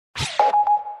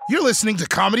You're listening to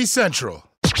Comedy Central.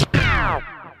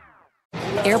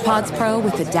 AirPods Pro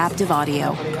with adaptive audio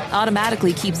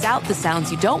automatically keeps out the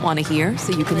sounds you don't want to hear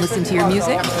so you can listen to your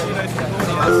music,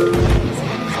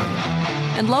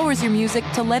 and lowers your music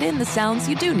to let in the sounds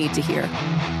you do need to hear.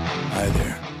 Hi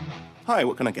there. Hi,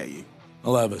 what can I get you?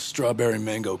 I'll have a strawberry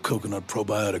mango coconut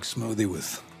probiotic smoothie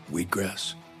with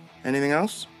wheatgrass. Anything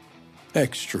else?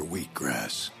 Extra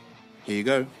wheatgrass. Here you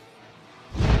go.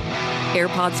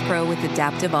 AirPods Pro with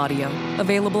adaptive audio.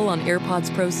 Available on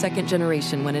AirPods Pro 2nd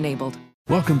generation when enabled.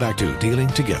 Welcome back to Dealing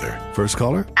Together. First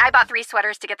caller? I bought 3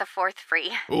 sweaters to get the 4th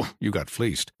free. Oh, you got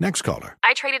fleeced. Next caller?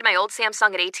 I traded my old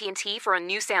Samsung at AT&T for a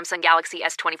new Samsung Galaxy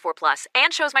S24 Plus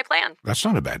and chose my plan. That's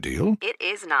not a bad deal. It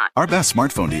is not. Our best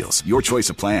smartphone deals. Your choice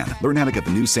of plan. Learn how to get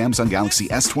the new Samsung Galaxy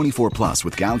S24 Plus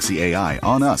with Galaxy AI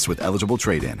on us with eligible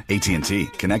trade-in. AT&T.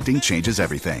 Connecting changes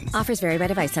everything. Offers vary by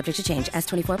device. Subject to change.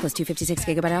 S24 plus 256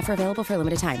 gigabyte offer available for a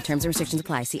limited time. Terms and restrictions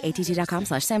apply. See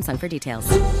att.com/Samsung for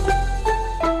details.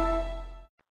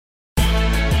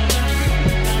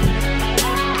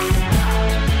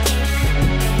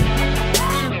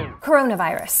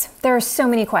 Coronavirus. There are so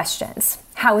many questions.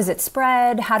 How is it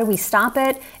spread? How do we stop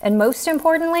it? And most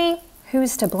importantly,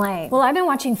 who's to blame? Well, I've been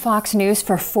watching Fox News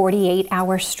for 48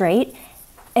 hours straight,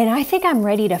 and I think I'm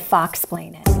ready to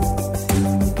Fox-plain it.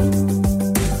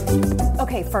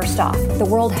 Okay, first off, the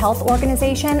World Health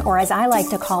Organization, or as I like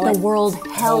to call it, the World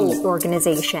Hell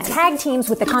Organization, tag teams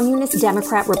with the Communist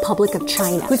Democrat Republic of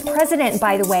China, whose president,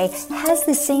 by the way, has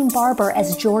the same barber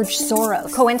as George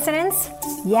Soros. Coincidence?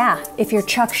 Yeah, if you're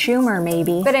Chuck Schumer,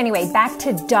 maybe. But anyway, back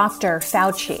to Dr.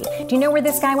 Fauci. Do you know where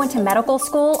this guy went to medical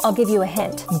school? I'll give you a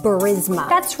hint. Burisma.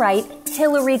 That's right,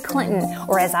 Hillary Clinton,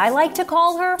 or as I like to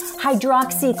call her,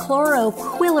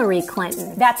 hydroxychloroquillary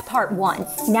Clinton. That's part 1.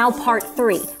 Now part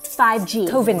 3. 5G.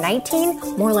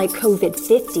 COVID-19? More like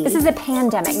COVID-50. This is a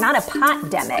pandemic, not a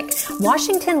potdemic.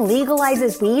 Washington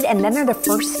legalizes weed and then they're the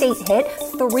first state hit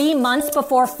 3 months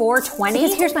before 420?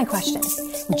 Because here's my question.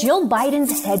 Jill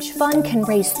Biden's hedge fund can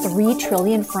raise $3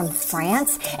 trillion from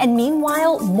France, and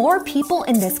meanwhile, more people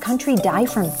in this country die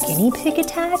from guinea pig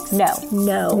attacks? No.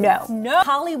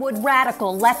 Hollywood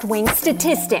radical left-wing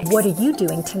statistic. What are you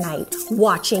doing tonight?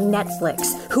 Watching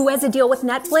Netflix. Who has a deal with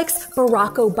Netflix?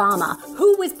 Barack Obama.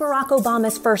 Who was Barack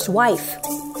Obama's first wife?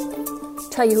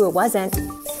 Tell you who it wasn't.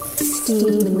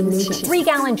 Steve Mnuchin.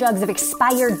 3-gallon jugs of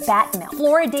expired bat milk.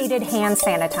 Fluoridated hand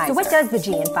sanitizer. So what does the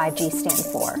G in 5G stand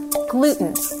for?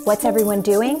 Gluten. What's everyone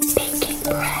doing? Baking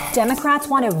bread. Democrats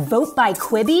want to vote by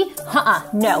Quibi?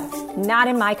 No, not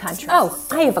in my country. Oh,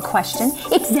 I have a question.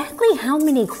 Exactly how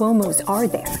many Cuomos are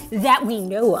there that we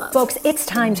know of? Folks, it's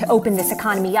time to open this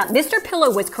economy up. Mr.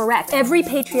 Pillow was correct. Every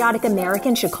patriotic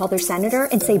American should call their senator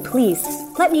and say, please,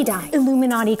 let me die.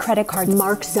 Illuminati credit card.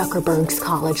 Mark Zuckerberg's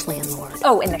college landlord.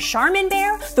 Oh, and the Charmin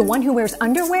bear? The one who wears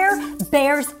underwear?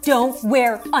 Bears don't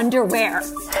wear underwear.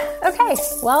 Okay,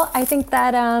 well, I think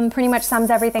that pretty much sums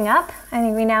everything up. I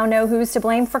think we now know who's to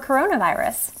blame for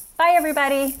coronavirus. Bye,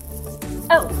 everybody.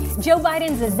 Oh, Joe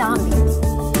Biden's a zombie.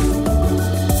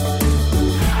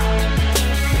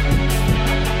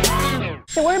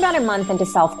 So we're about a month into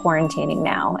self-quarantining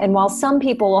now, and while some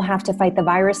people will have to fight the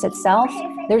virus itself,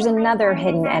 there's another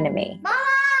hidden enemy.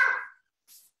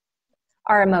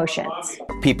 Our emotions.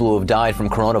 People who have died from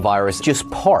coronavirus, just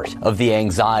part of the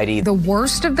anxiety. The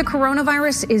worst of the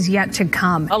coronavirus is yet to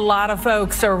come. A lot of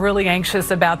folks are really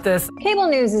anxious about this. Cable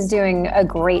news is doing a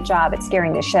great job at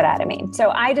scaring the shit out of me.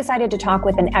 So I decided to talk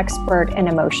with an expert in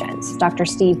emotions, Dr.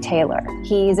 Steve Taylor.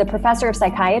 He's a professor of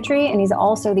psychiatry, and he's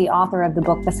also the author of the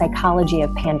book, The Psychology of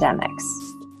Pandemics.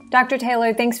 Dr.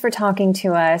 Taylor, thanks for talking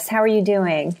to us. How are you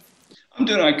doing? I'm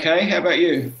doing okay. How about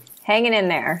you? Hanging in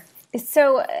there.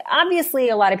 So obviously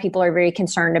a lot of people are very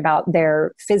concerned about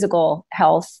their physical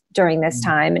health during this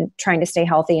time and trying to stay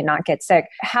healthy and not get sick.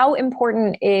 How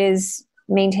important is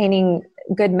maintaining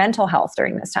good mental health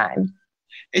during this time?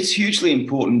 It's hugely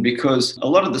important because a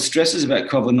lot of the stresses about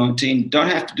COVID-19 don't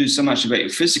have to do so much about your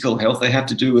physical health. They have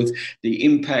to do with the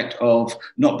impact of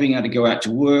not being able to go out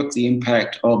to work, the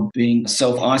impact of being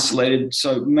self-isolated.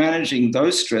 So managing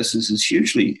those stresses is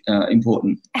hugely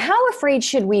important. How afraid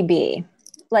should we be?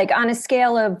 Like on a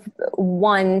scale of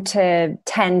 1 to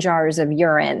 10 jars of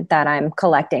urine that I'm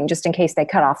collecting, just in case they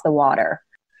cut off the water?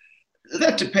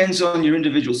 That depends on your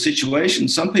individual situation.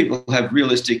 Some people have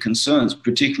realistic concerns,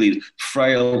 particularly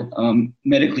frail,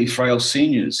 medically frail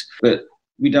seniors, but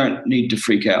we don't need to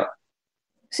freak out.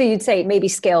 So you'd say maybe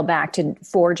scale back to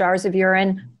 4 jars of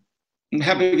urine? And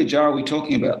how big a jar are we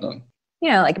talking about, though?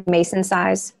 You know, like mason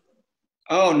size.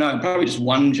 Oh, no, probably just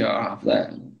 1 jar of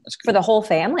that. That's good. For the whole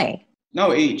family?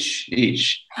 No, each.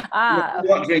 You're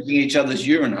not drinking each other's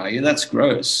urine, are you? That's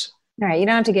gross. All right, you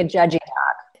don't have to get judgy,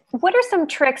 Doc. What are some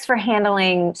tricks for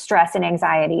handling stress and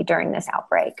anxiety during this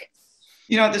outbreak?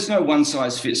 There's no one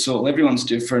size fits all. Everyone's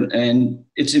different, and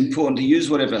it's important to use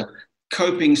whatever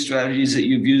coping strategies that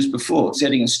you've used before.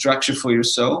 Setting a structure for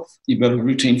yourself. You've got a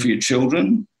routine for your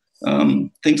children,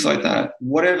 things like that.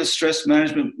 Whatever stress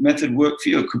management method worked for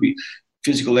you. It could be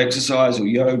physical exercise or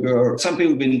yoga. Some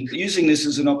people have been using this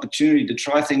as an opportunity to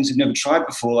try things they've never tried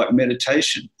before, like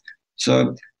meditation.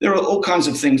 So there are all kinds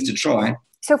of things to try.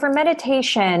 So for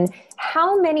meditation,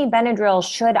 how many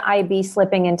Benadryls should I be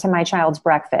slipping into my child's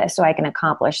breakfast so I can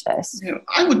accomplish this?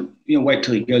 I would wait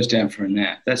till he goes down for a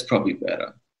nap. That's probably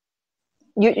better.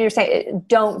 You're saying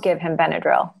don't give him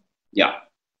Benadryl? Yeah.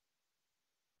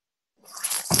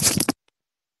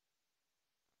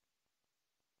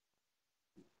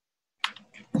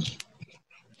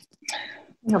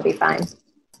 He'll be fine.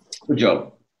 Good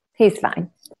job. He's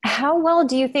fine. How well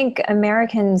do you think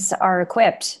Americans are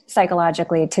equipped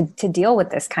psychologically to deal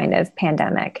with this kind of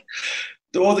pandemic?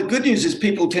 Well, the good news is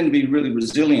people tend to be really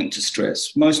resilient to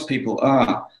stress. Most people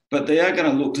are, but they are going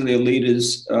to look to their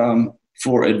leaders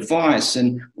for advice.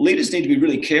 And leaders need to be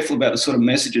really careful about the sort of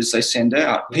messages they send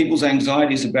out. People's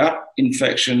anxieties about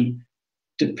infection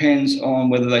depends on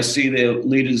whether they see their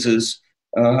leaders as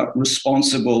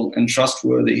responsible and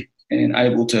trustworthy and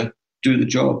able to do the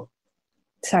job.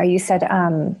 Sorry, you said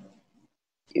our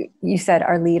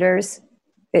leaders.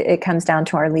 It comes down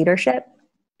to our leadership?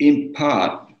 In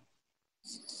part.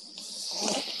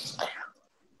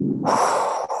 We're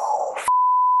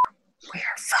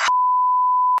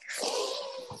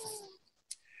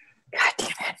God damn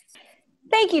it.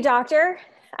 Thank you, doctor.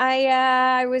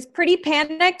 I was pretty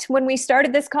panicked when we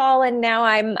started this call, and now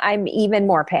I'm even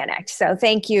more panicked. So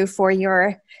thank you for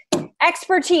your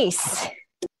expertise.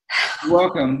 You're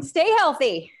welcome. Stay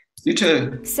healthy. You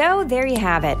too. So there you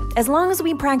have it. As long as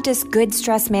we practice good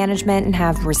stress management and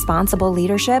have responsible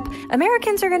leadership,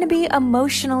 Americans are going to be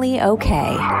emotionally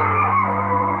okay.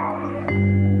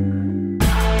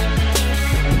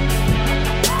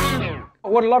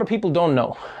 What a lot of people don't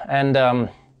know, and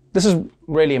this is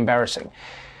really embarrassing,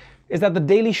 is that The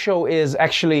Daily Show is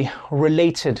actually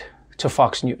related to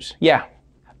Fox News. Yeah.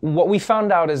 What we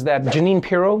found out is that Jeanine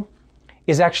Pirro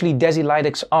is actually Desi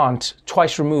Lydic's aunt,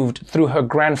 twice removed through her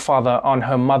grandfather on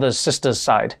her mother's sister's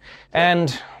side.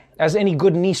 And as any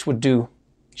good niece would do,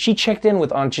 she checked in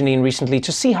with Aunt Jeanine recently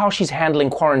to see how she's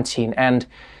handling quarantine, and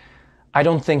I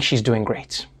don't think she's doing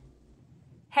great.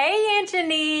 Hey, Aunt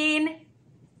Jeanine.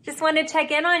 Just wanted to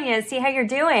check in on you, see how you're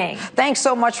doing. Thanks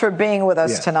so much for being with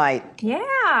us tonight.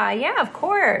 Yeah, of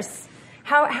course.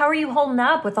 How are you holding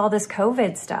up with all this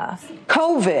COVID stuff?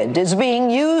 COVID is being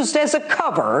used as a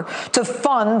cover to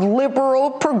fund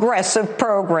liberal progressive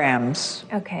programs.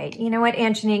 Okay, you know what,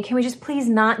 Aunt Jeanine, can we just please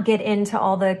not get into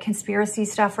all the conspiracy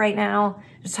stuff right now?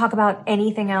 Just talk about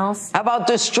anything else. How about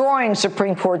destroying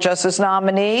Supreme Court Justice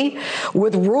nominee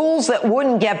with rules that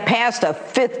wouldn't get past a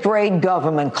fifth grade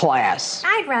government class?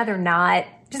 I'd rather not.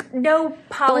 Just no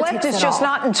politics at all. The left is just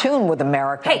not in tune with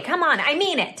America. Hey, come on, I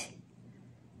mean it.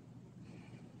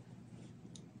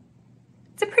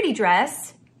 It's a pretty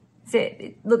dress.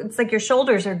 It's like your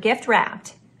shoulders are gift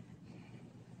wrapped.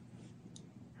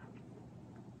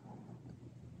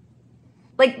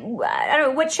 Like, I don't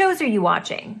know, what shows are you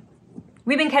watching?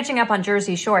 We've been catching up on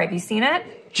Jersey Shore. Have you seen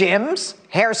it? Gyms,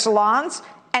 hair salons,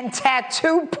 and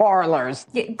tattoo parlors.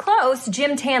 Yeah, close.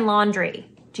 Gym Tan Laundry,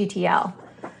 GTL.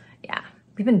 Yeah,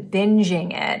 we've been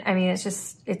binging it. I mean,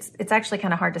 it's actually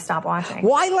kind of hard to stop watching.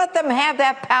 Why let them have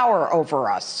that power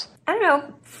over us? I don't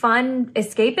know, fun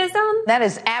escapism? That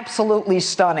is absolutely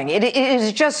stunning. It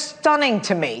is just stunning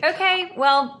to me. Okay,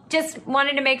 well, just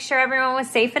wanted to make sure everyone was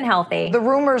safe and healthy. The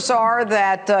rumors are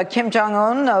that Kim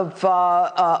Jong-un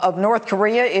of North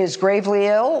Korea is gravely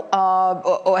ill.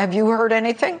 Have you heard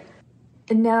anything?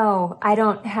 No, I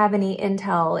don't have any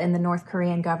intel in the North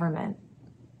Korean government.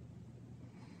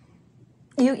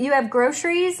 You have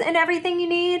groceries and everything you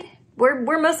need?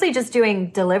 We're mostly just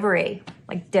doing delivery,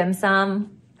 like dim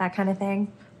sum, that kind of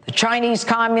thing. The Chinese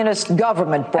Communist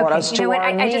government brought us to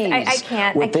our knees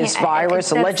with this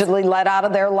virus allegedly let out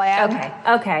of their lab.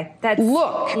 Okay.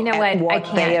 Look you know what? I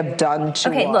can't. They have done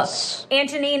to us. Look, Aunt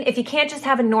Jeanine, if you can't just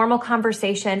have a normal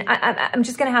conversation, I'm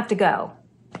just going to have to go.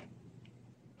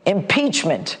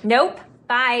 Impeachment. Nope.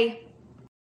 Bye.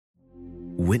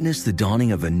 Witness the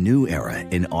dawning of a new era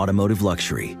in automotive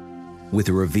luxury with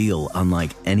a reveal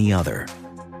unlike any other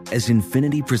as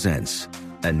Infiniti presents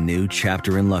a new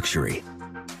chapter in luxury,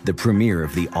 the premiere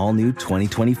of the all-new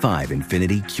 2025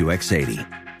 Infiniti QX80.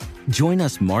 Join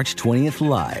us March 20th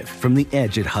live from the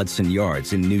Edge at Hudson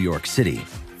Yards in New York City,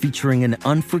 featuring an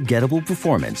unforgettable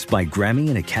performance by Grammy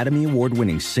and Academy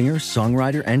Award-winning singer,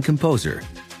 songwriter, and composer,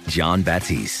 Jon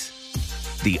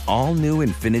Batiste. The all-new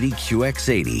Infiniti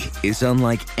QX80 is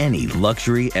unlike any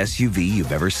luxury SUV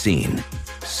you've ever seen.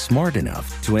 Smart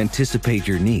enough to anticipate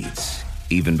your needs,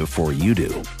 even before you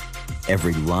do.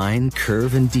 Every line,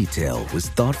 curve, and detail was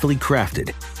thoughtfully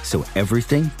crafted, so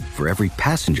everything for every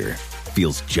passenger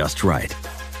feels just right.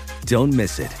 Don't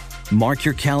miss it. Mark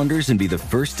your calendars and be the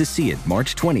first to see it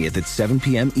March 20th at 7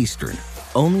 p.m. Eastern,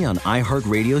 only on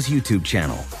iHeartRadio's YouTube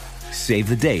channel. Save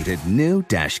the date at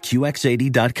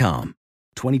new-QX80.com.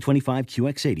 2025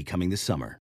 QX80 coming this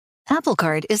summer. Apple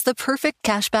Card is the perfect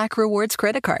cashback rewards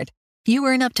credit card. You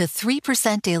earn up to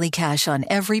 3% daily cash on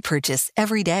every purchase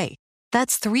every day.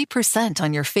 That's 3%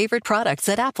 on your favorite products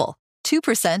at Apple,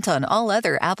 2% on all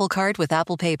other Apple Card with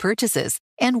Apple Pay purchases,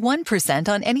 and 1%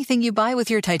 on anything you buy with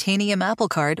your titanium Apple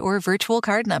Card or virtual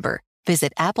card number.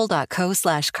 Visit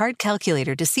apple.co/card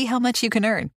calculator to see how much you can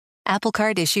earn. Apple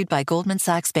Card issued by Goldman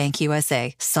Sachs Bank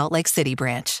USA, Salt Lake City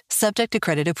branch. Subject to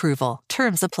credit approval.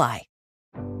 Terms apply.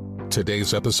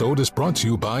 Today's episode is brought to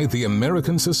you by the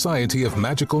American Society of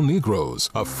Magical Negroes,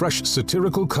 a fresh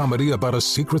satirical comedy about a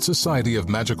secret society of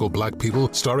magical black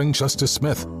people starring Justice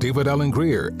Smith, David Allen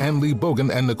Greer, Ann Lee Bogan,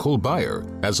 and Nicole Byer.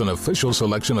 As an official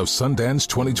selection of Sundance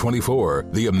 2024,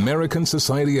 the American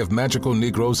Society of Magical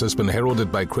Negroes has been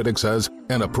heralded by critics as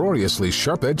an uproariously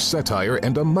sharp-edged satire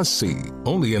and a must-see.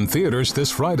 Only in theaters this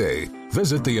Friday.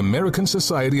 Visit the American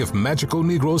Society of Magical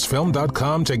Negroes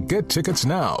Film.com to get tickets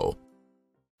now.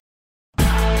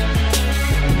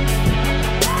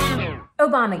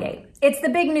 Obamagate. It's the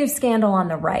big news scandal on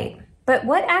the right. But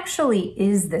what actually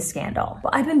is the scandal?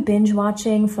 Well, I've been binge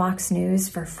watching Fox News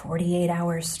for 48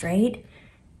 hours straight,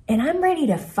 and I'm ready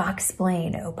to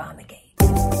Fox-plain Obamagate.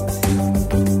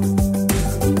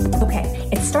 Okay,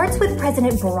 it starts with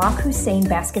President Barack Hussein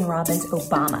Baskin-Robbins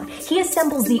Obama. He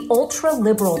assembles the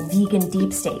ultra-liberal vegan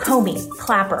deep state. Comey,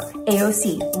 Clapper,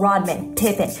 AOC, Rodman,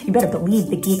 Pippin. You better believe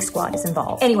the Geek Squad is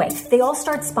involved. Anyway, they all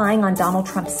start spying on Donald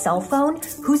Trump's cell phone.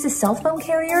 Who's his cell phone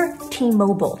carrier?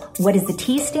 T-Mobile. What does the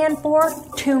T stand for?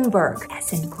 Thunberg,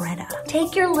 as in Greta.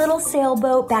 Take your little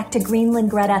sailboat back to Greenland,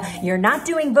 Greta. You're not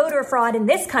doing voter fraud in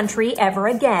this country ever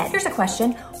again. Here's a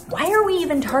question. Why are we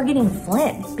even targeting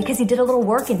Flynn? Because he did a little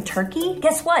work in Turkey?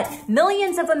 Guess what?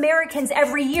 Millions of Americans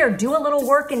every year do a little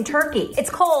work in Turkey. It's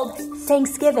called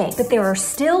Thanksgiving. But there are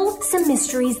still some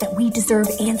mysteries that we deserve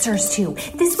answers to.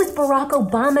 This was Barack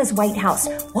Obama's White House.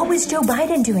 What was Joe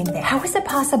Biden doing there? How is it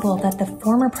possible that the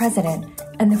former president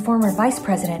and the former vice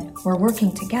president were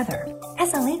working together?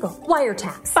 That's illegal.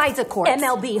 Wiretaps, FISA courts,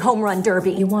 MLB home run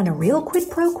derby. You want a real quid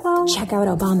pro quo? Check out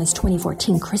Obama's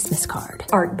 2014 Christmas card.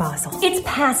 Art Basel. It's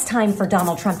past time for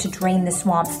Donald Trump to drain the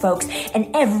swamp, folks,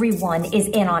 and everyone is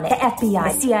in on it. The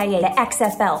FBI, the CIA, the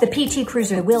XFL, the PT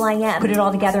Cruiser, the Will.I.am. Put it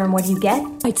all together and what do you get?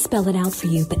 I'd spell it out for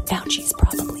you, but Fauci's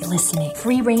probably listening.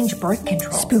 Free-range birth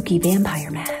control. Spooky vampire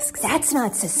masks. That's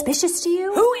not suspicious to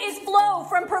you? Who is Flo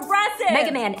from Progressive?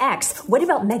 Mega Man X. What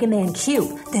about Mega Man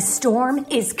Q? The storm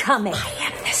is coming. I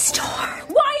am the storm.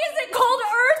 Why is it called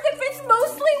Earth if it's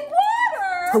mostly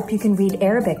water? Hope you can read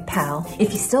Arabic, pal.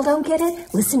 If you still don't get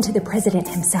it, listen to the president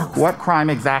himself. What crime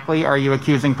exactly are you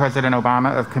accusing President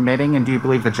Obama of committing, and do you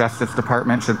believe the Justice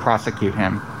Department should prosecute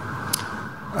him?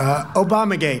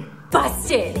 Obamagate.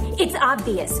 Busted! It's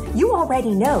obvious. You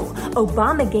already know.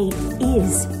 Obamagate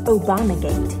is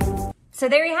Obamagate. So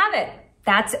there you have it.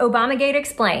 That's Obamagate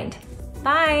explained.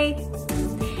 Bye.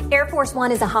 Air Force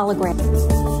One is a hologram.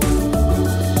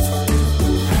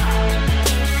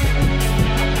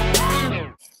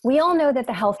 We all know that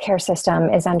the healthcare system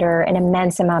is under an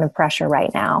immense amount of pressure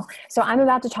right now. So I'm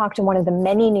about to talk to one of the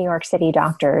many New York City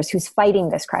doctors who's fighting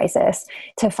this crisis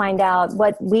to find out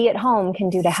what we at home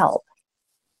can do to help.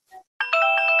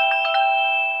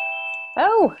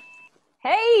 Oh,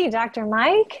 hey, Dr.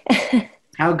 Mike.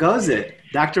 How goes it?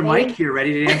 Dr. Mike here,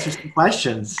 ready to answer some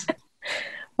questions.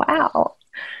 Wow.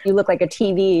 You look like a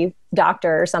TV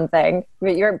doctor or something,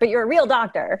 but you're a real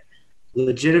doctor.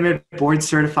 Legitimate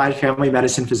board-certified family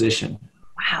medicine physician.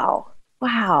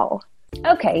 Wow.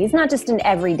 Okay, he's not just an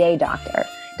everyday doctor.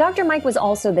 Dr. Mike was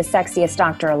also the sexiest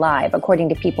doctor alive, according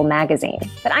to People magazine.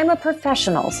 But I'm a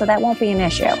professional, so that won't be an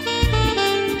issue.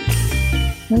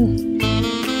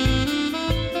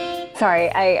 Sorry,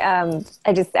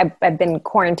 I've been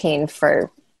quarantined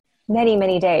for many,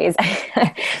 many days.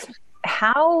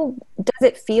 How does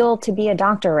it feel to be a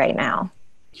doctor right now?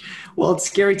 Well, it's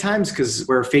scary times because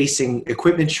we're facing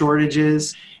equipment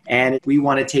shortages and we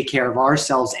want to take care of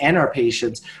ourselves and our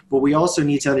patients, but we also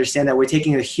need to understand that we're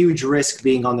taking a huge risk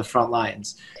being on the front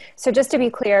lines. So just to be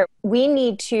clear, we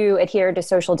need to adhere to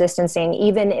social distancing,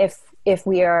 even if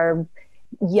we are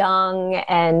young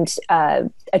and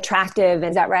attractive.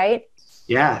 Is that right?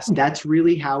 Yes, that's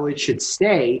really how it should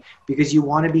stay, because you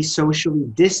want to be socially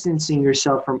distancing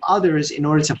yourself from others in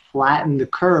order to flatten the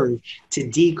curve to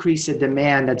decrease the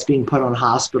demand that's being put on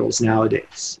hospitals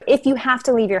nowadays. If you have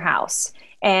to leave your house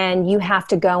and you have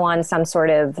to go on some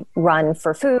sort of run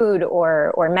for food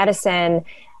or medicine,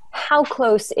 how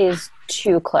close is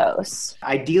too close?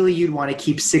 Ideally, you'd want to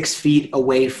keep 6 feet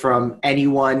away from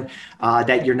anyone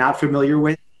that you're not familiar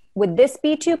with. Would this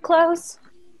be too close?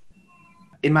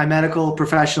 In my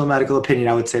professional medical opinion,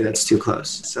 I would say that's too close.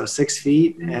 So 6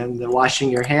 feet and washing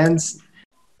your hands.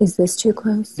 Is this too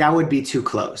close? That would be too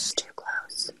close. Too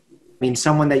close. I mean,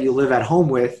 someone that you live at home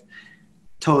with,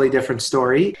 totally different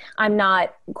story. I'm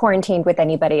not quarantined with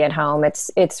anybody at home.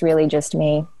 It's really just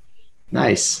me.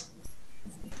 Nice.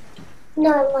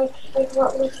 No, like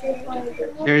what we should want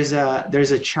to do.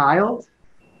 There's a child.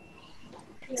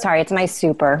 Sorry, it's my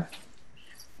super.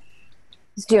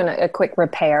 Just doing a quick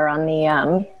repair on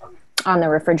the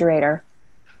refrigerator.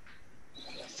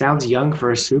 Sounds young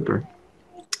for a super.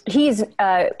 He's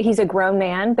a grown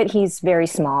man, but he's very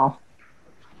small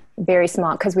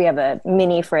because we have a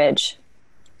mini fridge.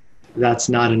 That's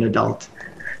not an adult.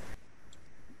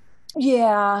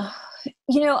 Yeah.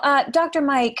 Dr.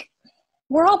 Mike,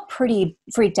 we're all pretty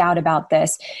freaked out about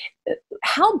this.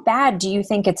 How bad do you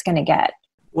think it's going to get?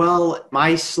 Well,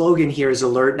 my slogan here is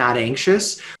alert, not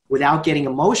anxious. Without getting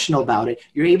emotional about it,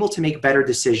 you're able to make better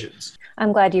decisions.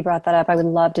 I'm glad you brought that up. I would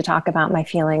love to talk about my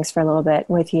feelings for a little bit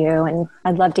with you, and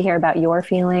I'd love to hear about your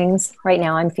feelings. Right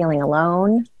now, I'm feeling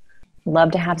alone.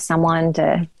 Love to have someone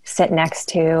to sit next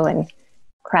to and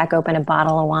crack open a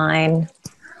bottle of wine.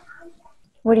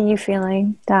 What are you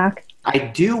feeling, Doc? I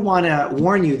do want to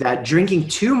warn you that drinking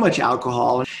too much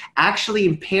alcohol actually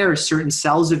impairs certain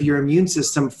cells of your immune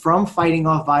system from fighting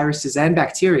off viruses and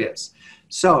bacteria.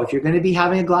 So if you're going to be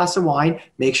having a glass of wine,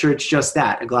 make sure it's just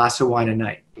that, a glass of wine a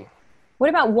night.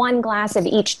 What about one glass of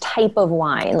each type of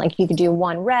wine? Like you could do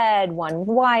one red, one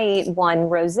white, one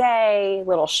rosé,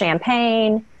 little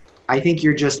champagne. I think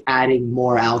you're just adding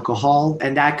more alcohol,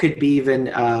 and that could be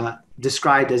even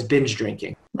described as binge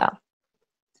drinking. Well,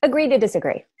 agree to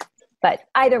disagree. But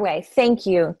either way, thank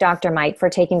you, Dr. Mike, for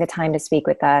taking the time to speak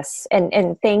with us.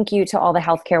 And thank you to all the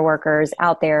healthcare workers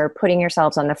out there putting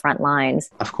yourselves on the front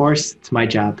lines. Of course, it's my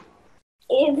job.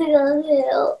 You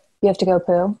have to go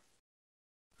poo?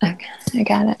 Okay, I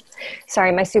got it.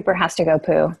 Sorry, my super has to go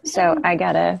poo. So I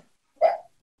gotta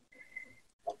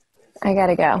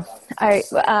go. All right.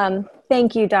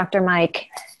 Thank you, Dr. Mike.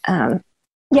 Yeah.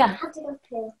 I have to go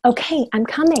poo. Okay, I'm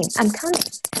coming.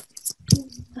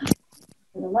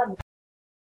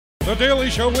 The Daily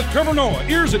Show with Trevor Noah,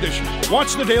 Ears Edition.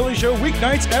 Watch The Daily Show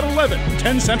weeknights at 11,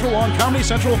 10 Central on Comedy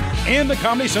Central and the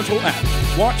Comedy Central app.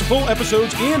 Watch full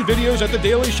episodes and videos at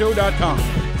thedailyshow.com.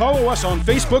 Follow us on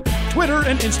Facebook, Twitter,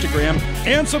 and Instagram,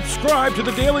 and subscribe to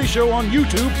The Daily Show on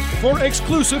YouTube for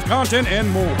exclusive content and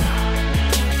more.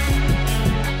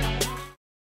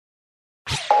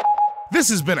 This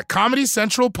has been a Comedy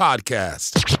Central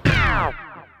podcast.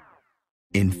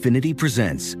 Infiniti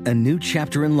presents a new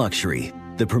chapter in luxury,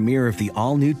 the premiere of the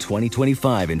all-new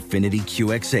 2025 Infiniti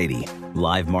QX80,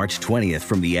 live March 20th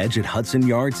from the Edge at Hudson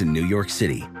Yards in New York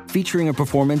City, featuring a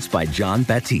performance by John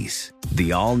Batiste.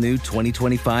 The all-new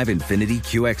 2025 Infiniti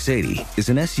QX80 is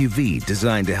an SUV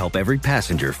designed to help every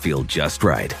passenger feel just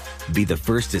right. Be the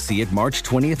first to see it March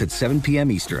 20th at 7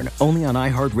 p.m. Eastern, only on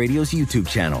iHeartRadio's YouTube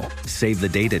channel. Save the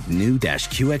date at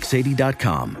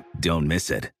new-QX80.com. Don't miss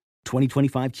it.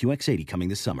 2025 QX80 coming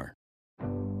this summer.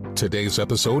 Today's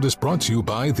episode is brought to you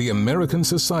by the American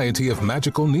Society of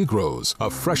Magical Negroes, a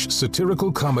fresh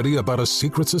satirical comedy about a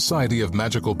secret society of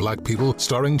magical black people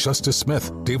starring Justice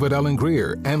Smith, David Allen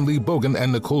Greer, Ann Lee Bogan,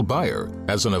 and Nicole Byer.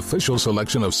 As an official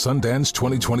selection of Sundance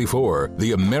 2024,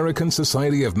 the American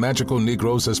Society of Magical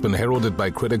Negroes has been heralded by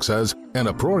critics as an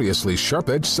uproariously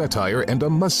sharp-edged satire and a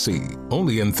must-see.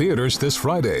 Only in theaters this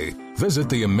Friday. Visit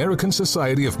the American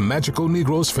Society of Magical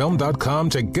Negroes film.com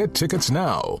to get tickets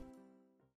now.